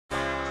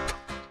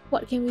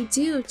What can we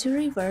do to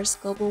reverse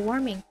global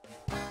warming?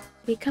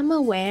 Become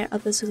aware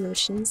of the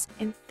solutions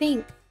and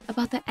think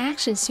about the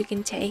actions you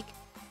can take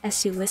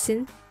as you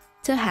listen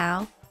to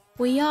how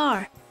we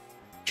are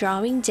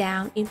drawing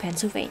down in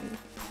Pennsylvania.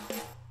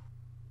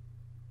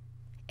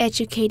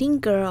 Educating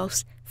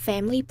girls,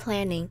 family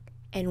planning,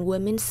 and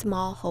women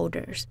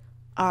smallholders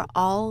are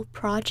all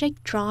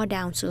Project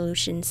Drawdown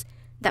solutions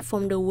that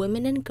form the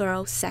women and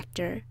girls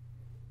sector.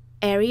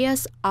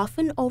 Areas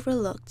often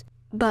overlooked,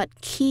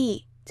 but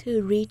key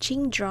to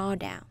reaching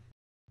drawdown.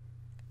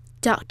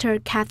 Dr.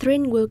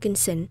 Katharine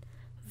Wilkinson,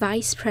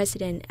 Vice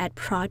President at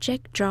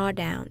Project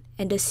Drawdown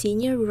and the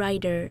senior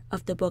writer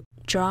of the book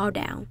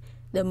Drawdown,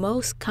 the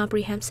most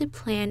comprehensive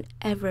plan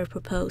ever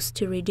proposed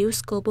to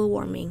reduce global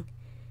warming,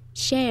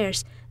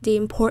 shares the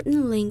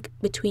important link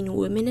between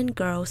women and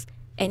girls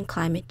and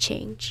climate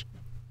change.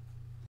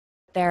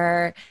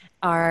 There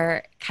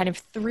are kind of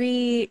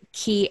three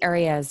key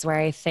areas where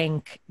I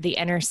think the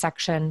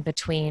intersection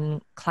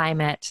between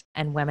climate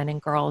and women and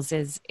girls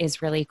is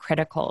really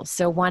critical.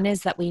 So one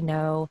is that we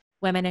know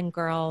women and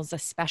girls,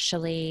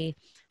 especially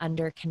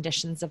under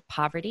conditions of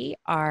poverty,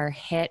 are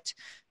hit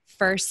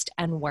first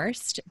and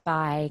worst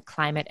by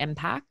climate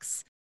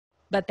impacts.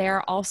 But they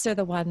are also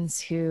the ones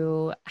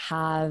who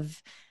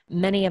have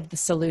many of the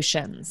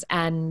solutions.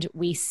 And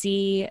we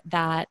see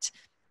that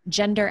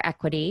gender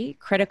equity,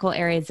 critical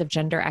areas of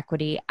gender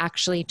equity,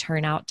 actually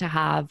turn out to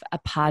have a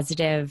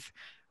positive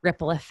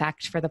ripple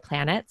effect for the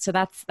planet. So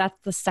that's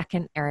the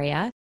second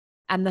area.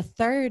 And the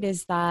third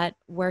is that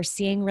we're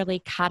seeing really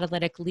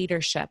catalytic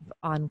leadership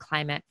on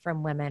climate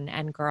from women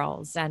and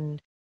girls. And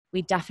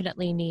we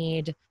definitely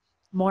need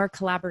more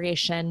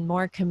collaboration,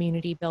 more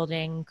community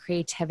building,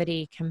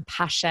 creativity,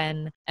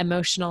 compassion,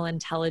 emotional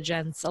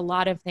intelligence, a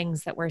lot of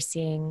things that we're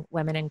seeing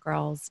women and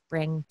girls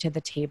bring to the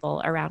table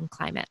around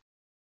climate.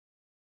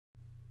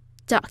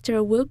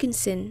 Dr.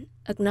 Wilkinson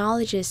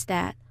acknowledges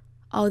that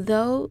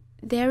although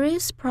there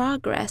is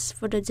progress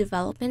for the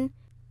development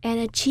and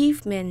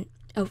achievement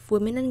of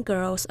women and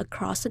girls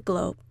across the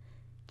globe,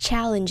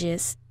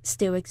 challenges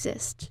still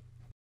exist.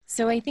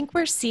 So I think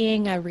we're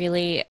seeing a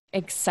really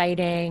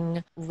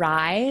exciting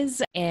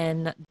rise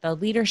in the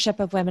leadership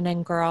of women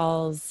and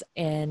girls,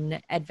 in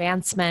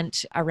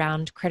advancement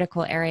around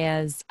critical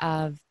areas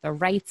of the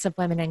rights of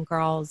women and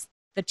girls.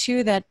 The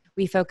two that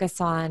we focus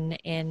on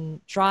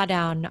in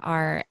Drawdown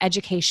are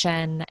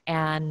education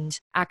and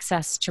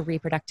access to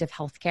reproductive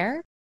health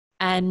care.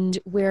 And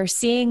we're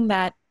seeing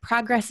that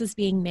progress is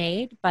being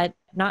made, but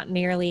not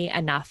nearly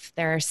enough.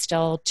 There are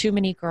still too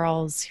many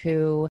girls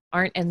who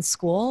aren't in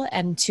school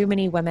and too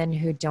many women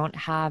who don't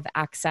have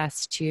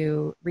access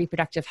to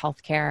reproductive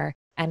health care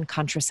and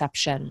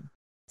contraception.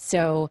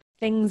 So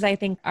things I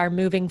think are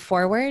moving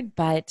forward,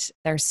 but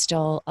there's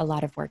still a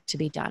lot of work to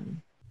be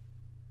done.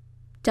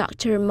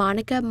 Dr.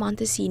 Monica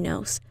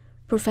Montecinos,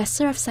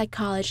 professor of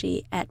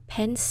psychology at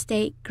Penn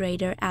State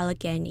Greater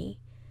Allegheny,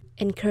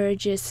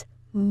 encourages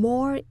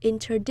more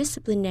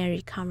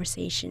interdisciplinary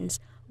conversations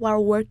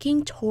while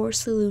working toward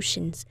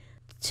solutions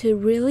to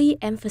really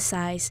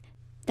emphasize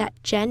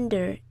that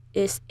gender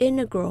is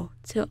integral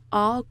to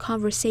all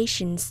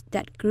conversations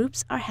that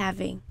groups are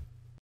having.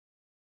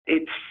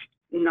 It's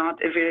not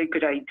a very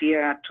good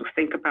idea to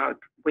think about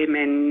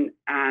women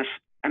as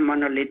a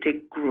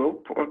monolithic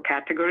group or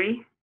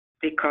category,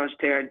 because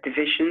there are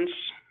divisions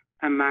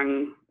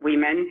among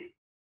women,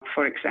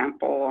 for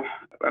example,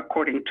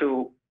 according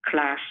to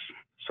class,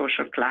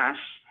 social class,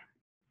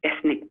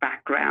 ethnic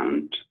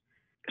background,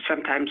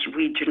 sometimes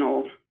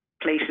regional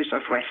places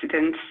of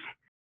residence.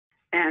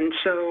 And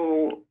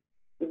so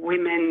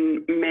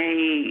women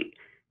may,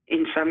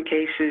 in some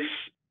cases,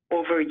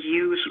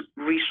 overuse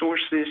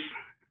resources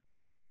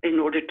in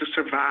order to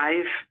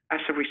survive as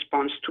a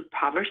response to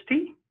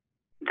poverty.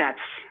 That's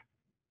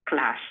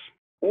class.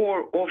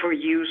 Or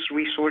overuse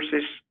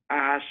resources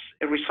as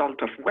a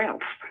result of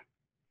wealth,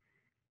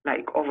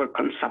 like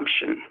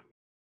overconsumption.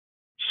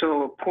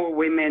 So poor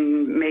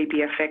women may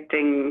be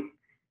affecting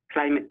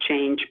climate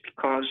change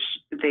because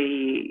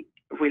they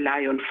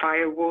rely on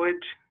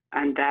firewood,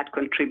 and that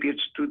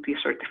contributes to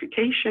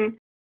desertification.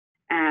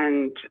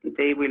 And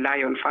they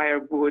rely on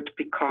firewood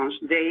because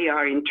they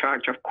are in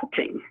charge of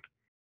cooking,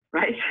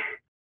 right?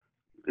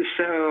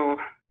 So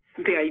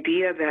the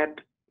idea that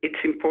it's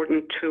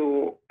important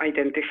to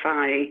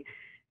identify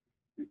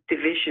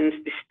divisions,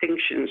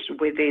 distinctions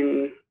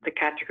within the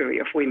category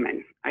of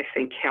women, I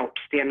think helps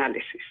the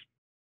analysis.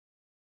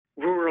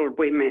 Rural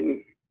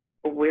women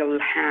will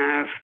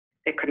have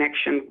a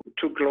connection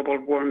to global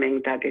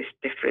warming that is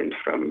different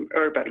from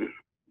urban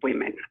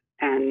women.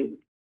 And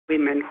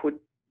women who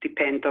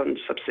depend on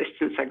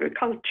subsistence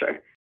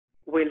agriculture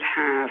will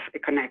have a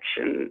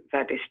connection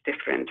that is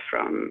different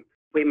from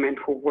women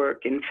who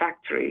work in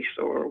factories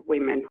or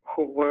women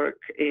who work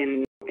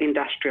in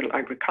industrial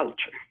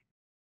agriculture.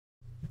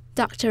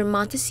 Dr.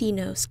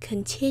 Montecinos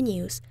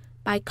continues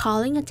by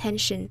calling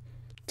attention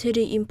to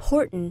the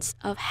importance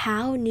of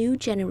how new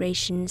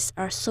generations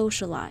are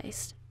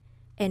socialized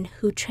and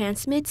who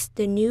transmits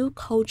the new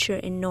culture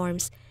and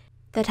norms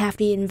that have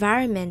the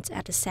environment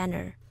at the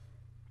center,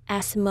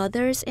 As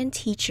mothers and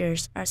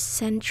teachers are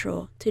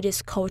central to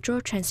this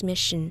cultural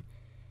transmission,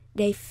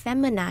 they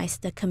feminize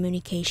the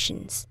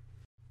communications.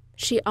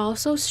 She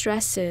also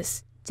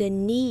stresses the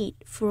need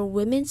for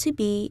women to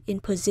be in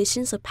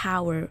positions of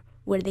power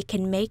where they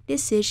can make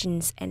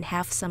decisions and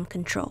have some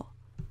control.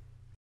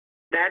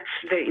 That's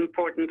the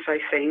importance, I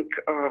think,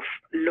 of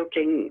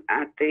looking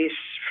at this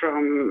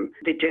from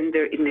the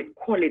gender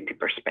inequality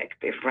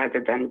perspective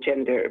rather than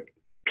gender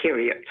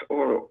period,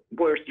 or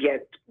worse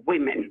yet,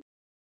 women,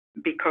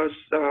 because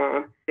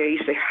there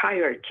is a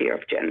hierarchy of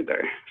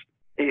gender,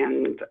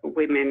 and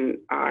women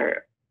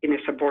are in a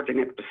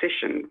subordinate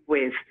position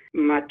with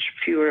much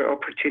fewer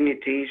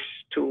opportunities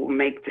to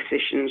make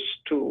decisions,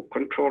 to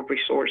control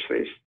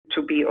resources,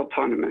 to be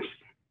autonomous.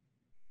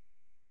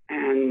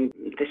 And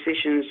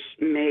decisions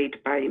made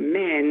by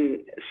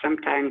men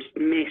sometimes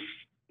miss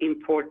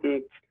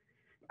important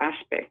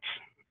aspects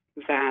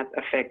that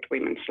affect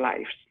women's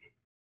lives.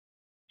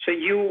 So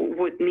you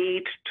would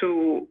need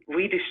to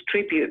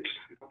redistribute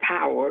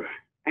power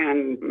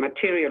and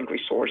material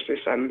resources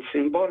and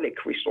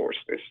symbolic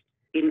resources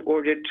in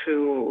order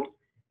to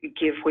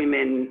give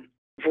women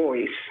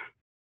voice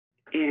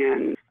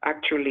and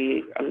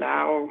actually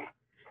allow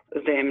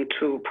them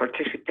to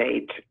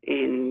participate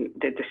in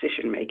the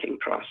decision-making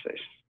process.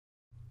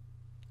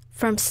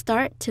 From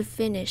start to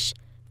finish,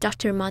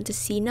 Dr.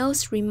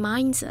 Montecinos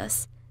reminds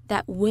us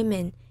that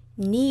women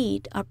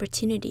need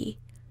opportunity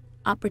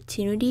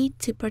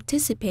to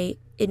participate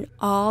in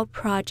all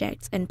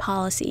projects and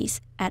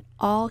policies at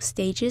all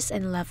stages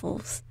and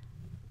levels.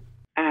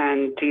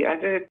 And the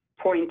other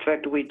point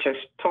that we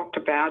just talked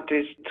about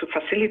is to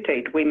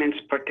facilitate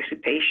women's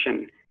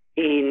participation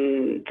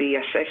in the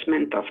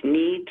assessment of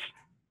needs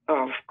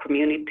of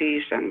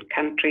communities and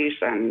countries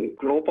and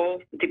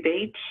global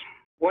debates.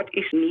 What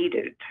is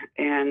needed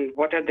and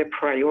what are the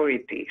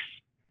priorities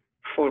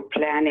for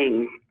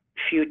planning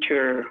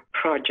future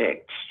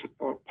projects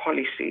or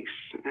policies,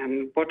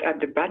 and what are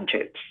the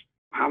budgets?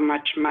 How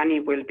much money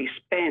will be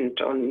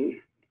spent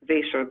on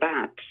this or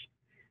that,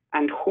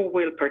 and who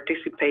will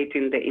participate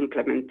in the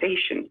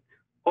implementation?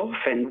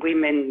 Often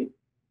women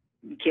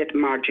get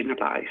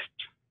marginalized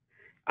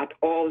at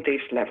all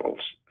these levels,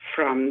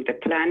 from the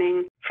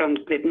planning, from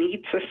the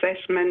needs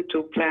assessment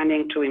to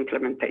planning to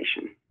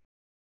implementation.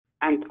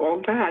 And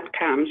all that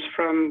comes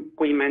from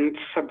women's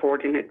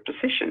subordinate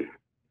position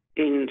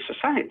in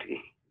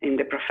society, in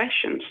the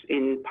professions,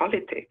 in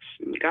politics,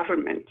 in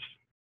governments.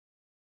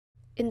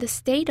 In the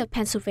state of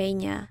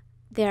Pennsylvania,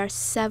 there are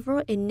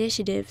several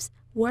initiatives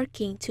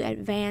working to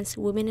advance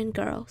women and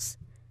girls.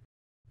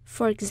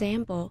 For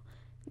example,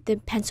 the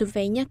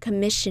Pennsylvania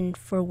Commission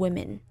for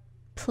Women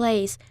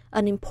plays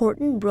an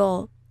important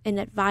role in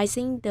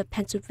advising the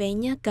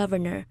Pennsylvania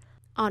governor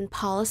on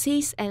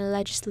policies and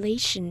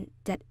legislation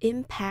that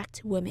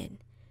impact women,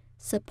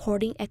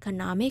 supporting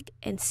economic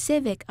and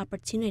civic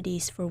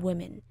opportunities for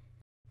women,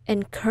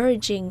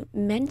 encouraging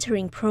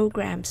mentoring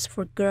programs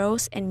for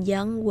girls and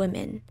young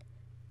women,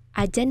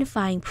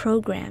 identifying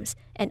programs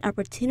and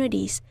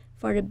opportunities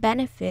for the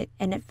benefit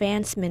and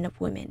advancement of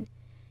women,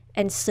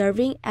 and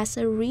serving as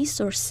a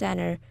resource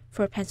center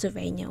for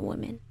Pennsylvania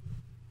women.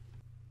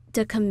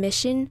 The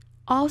Commission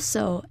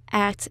also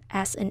acts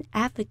as an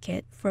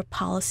advocate for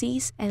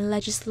policies and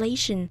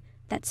legislation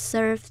that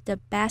serve the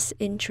best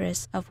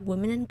interests of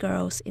women and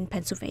girls in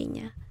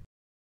Pennsylvania.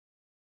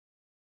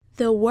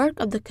 The work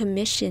of the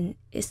Commission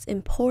is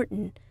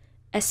important,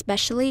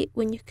 especially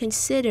when you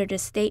consider the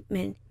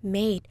statement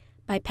made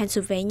by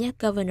Pennsylvania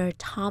Governor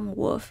Tom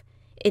Wolf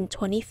in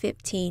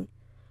 2015,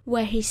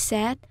 where he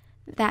said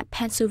that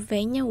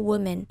Pennsylvania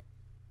women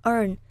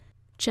earn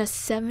just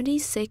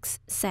 76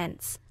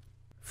 cents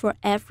for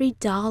every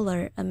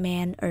dollar a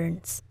man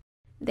earns.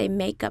 They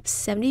make up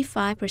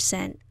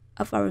 75%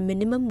 of our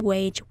minimum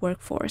wage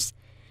workforce,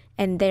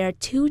 and they are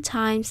 2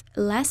 times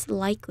less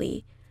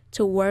likely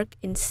to work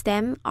in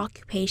STEM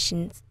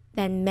occupations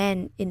than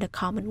men in the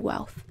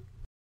Commonwealth.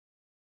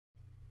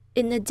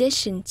 In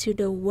addition to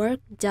the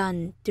work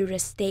done through the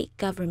state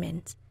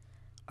government,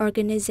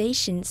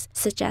 organizations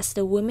such as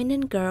the Women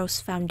and Girls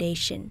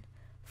Foundation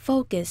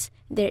focus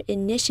their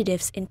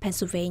initiatives in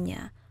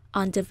Pennsylvania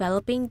on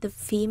developing the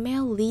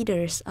female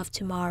leaders of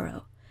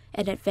tomorrow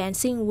and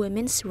advancing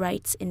women's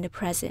rights in the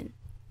present.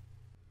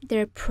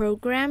 Their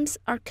programs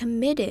are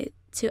committed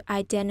to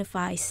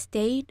identify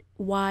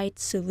statewide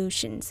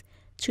solutions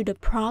to the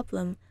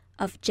problem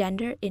of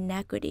gender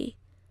inequity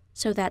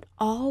so that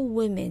all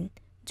women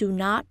do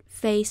not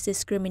face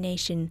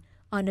discrimination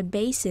on the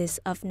basis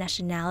of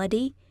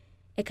nationality,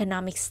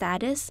 economic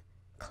status,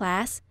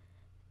 class,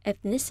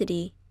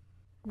 ethnicity,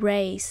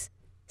 race,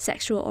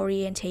 sexual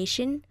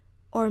orientation,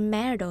 or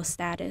marital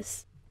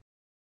status.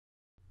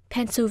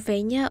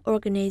 Pennsylvania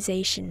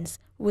organizations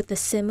with a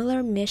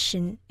similar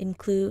mission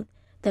include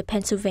the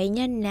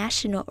Pennsylvania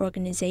National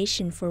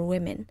Organization for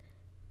Women,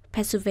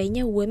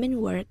 Pennsylvania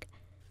Women Work,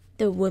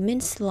 the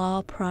Women's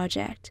Law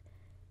Project,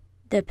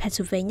 the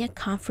Pennsylvania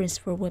Conference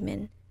for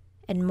Women,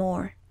 and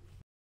more.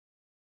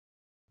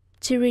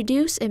 To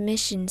reduce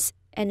emissions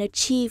and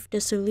achieve the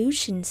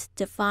solutions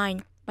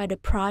defined by the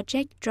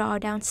Project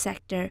Drawdown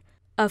sector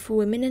of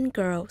Women and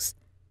Girls,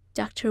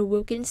 Dr.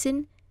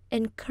 Wilkinson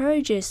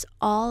encourages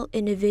all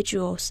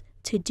individuals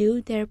to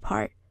do their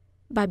part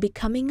by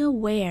becoming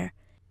aware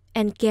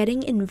and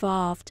getting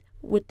involved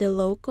with the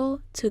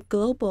local to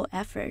global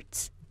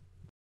efforts.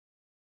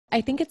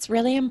 I think it's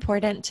really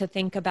important to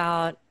think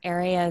about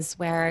areas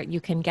where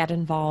you can get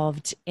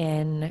involved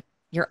in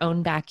your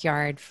own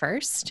backyard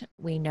first.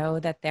 We know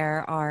that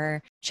there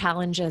are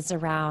challenges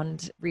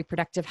around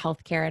reproductive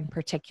health care in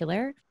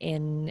particular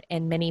in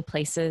many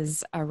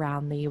places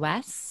around the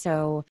US.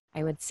 So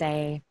I would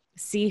say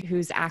see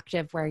who's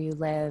active where you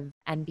live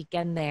and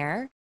begin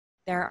there.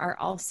 There are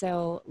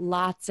also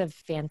lots of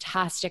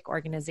fantastic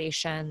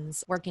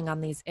organizations working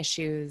on these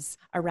issues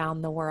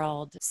around the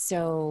world.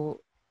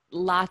 So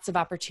lots of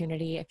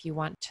opportunity if you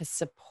want to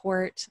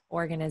support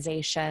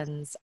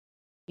organizations.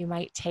 You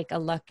might take a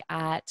look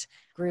at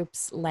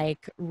groups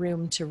like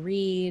Room to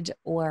Read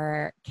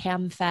or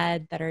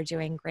CamFed that are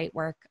doing great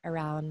work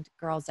around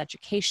girls'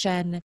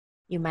 education.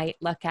 You might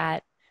look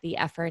at the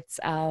efforts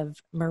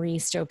of Marie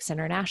Stopes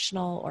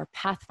International or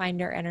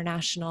Pathfinder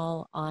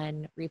International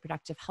on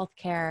reproductive health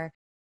care.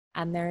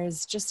 And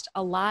there's just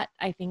a lot,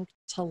 I think,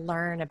 to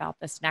learn about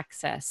this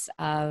nexus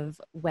of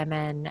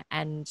women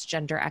and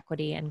gender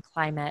equity and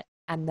climate.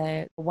 And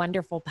the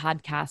wonderful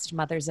podcast,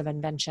 Mothers of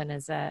Invention,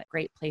 is a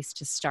great place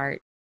to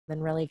start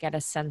and really get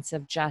a sense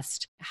of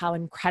just how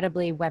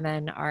incredibly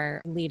women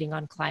are leading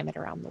on climate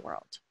around the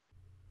world.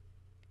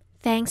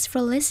 Thanks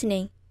for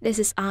listening. This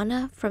is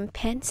Anna from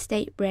Penn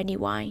State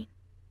Brandywine.